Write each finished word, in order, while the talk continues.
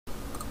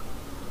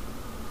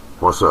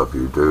What's up,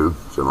 YouTube?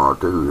 It's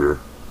MR2 here.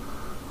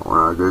 One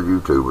of our good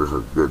YouTubers,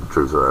 a good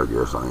truther, I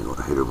guess.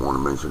 He didn't want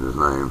to mention his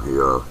name. He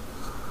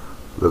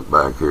looked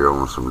back here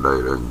on some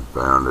data and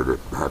found that it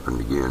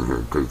happened again here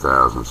in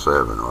 2007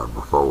 or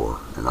before.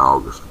 In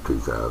August of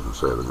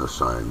 2007, the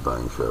same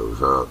thing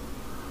shows up.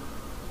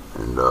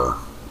 And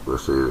we'll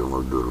see it and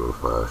we'll do it a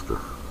little faster.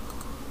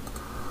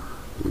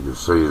 You can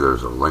see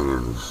there's a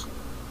lens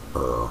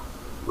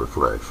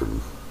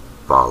reflection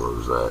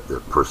follows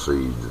that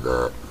precedes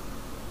that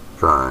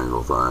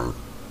triangle thing,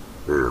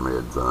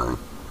 pyramid thing.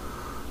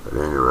 At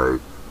any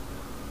rate,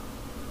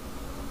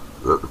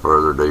 look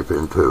further deep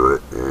into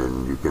it,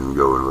 and you can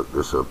go and look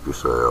this up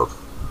yourself.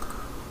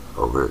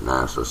 Over at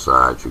NASA's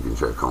site, you can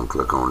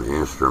click on the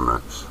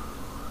instruments,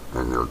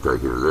 and it'll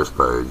take you to this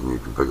page, and you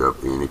can pick up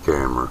any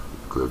camera.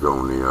 Click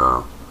on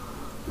the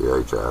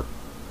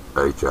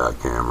HI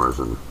cameras,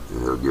 and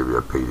it'll give you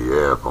a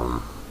PDF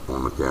on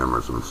the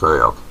cameras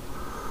themselves.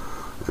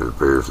 It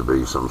appears to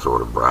be some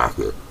sort of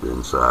bracket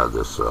inside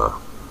this,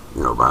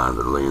 behind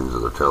the lens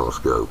of the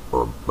telescope,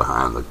 or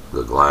behind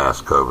the glass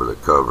cover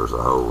that covers the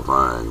whole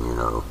thing,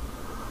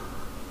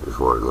 is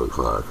what it looks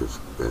like.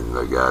 And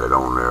they got it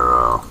on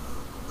their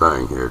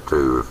thing here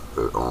too,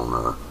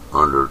 on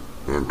under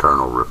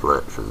internal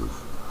reflections.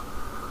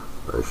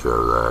 They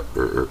show that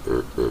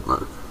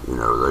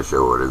they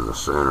show it in the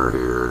center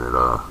here, and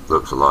it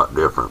looks a lot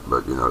different,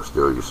 but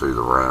still you see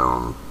the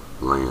round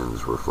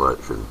lens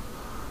reflection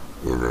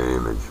in the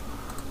image.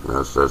 And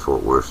that's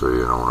what we're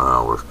seeing on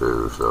ours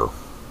too. So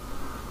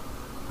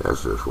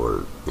that's just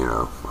what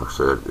like I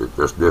said, it's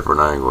just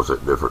different angles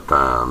at different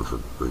times,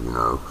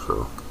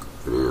 so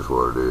it is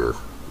what it is.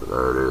 But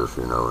there it is,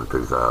 in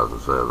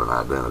 2007,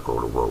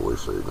 identical to what we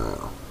see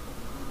now.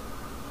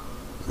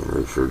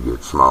 And it should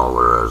get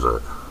smaller as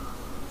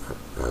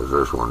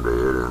this one did,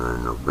 and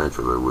then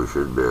eventually we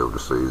should be able to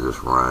see this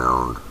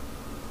round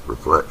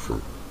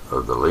reflection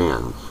of the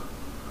lens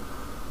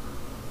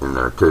in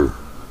there too.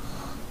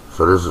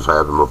 So this has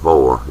happened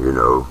before, they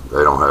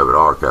don't have it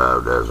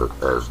archived as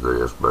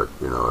this, but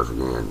as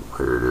again,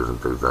 here it is in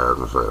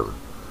 2007.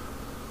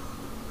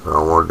 So I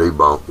don't want to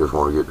debunk, just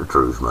want to get the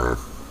truth, man.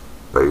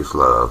 Peace,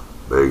 love,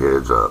 big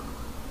heads up.